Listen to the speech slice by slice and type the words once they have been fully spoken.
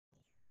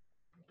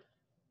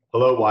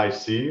Hello,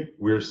 YC.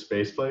 We're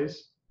SpacePlace.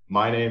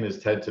 My name is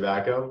Ted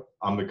Tobacco.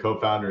 I'm the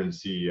co-founder and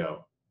CEO.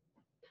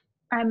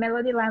 I'm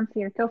Melody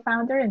Lamphere,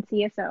 co-founder and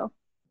CSO.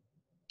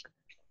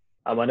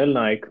 I'm Anil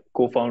Naik,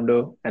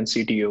 co-founder and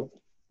CTO.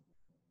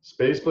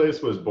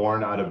 SpacePlace was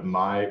born out of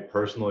my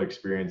personal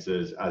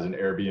experiences as an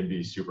Airbnb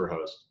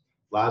superhost.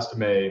 Last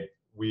May,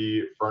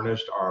 we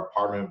furnished our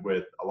apartment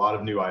with a lot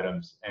of new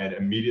items, and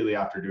immediately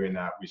after doing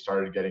that, we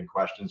started getting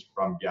questions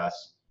from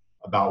guests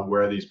about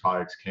where these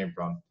products came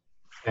from.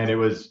 And it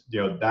was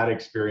that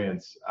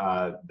experience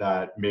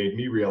that made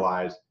me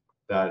realize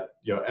that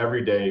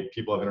every day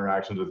people have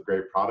interactions with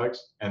great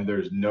products, and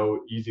there's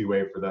no easy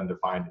way for them to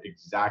find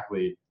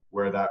exactly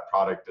where that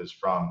product is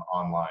from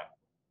online.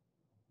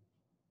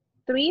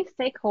 3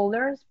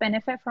 stakeholders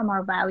benefit from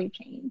our value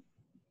chain.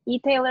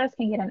 Retailers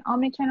can get an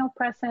omnichannel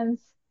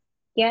presence,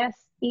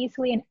 guests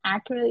easily and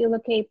accurately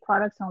locate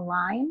products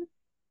online,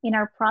 and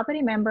our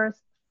property members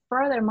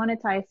further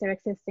monetize their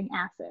existing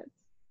assets.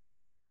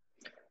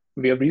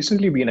 We have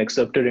recently been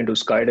accepted into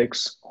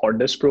Skydeck's Hot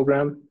Desk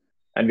program,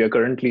 and we are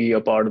currently a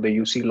part of the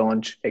UC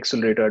Launch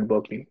Accelerator at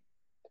Berkeley.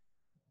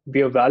 We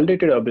have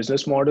validated our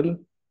business model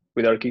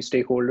with our key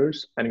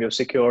stakeholders, and we have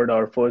secured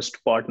our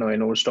first partner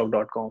in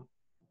Overstock.com.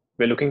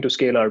 We're looking to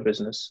scale our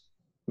business.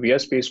 We are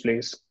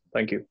SpacePlace.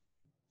 Thank you.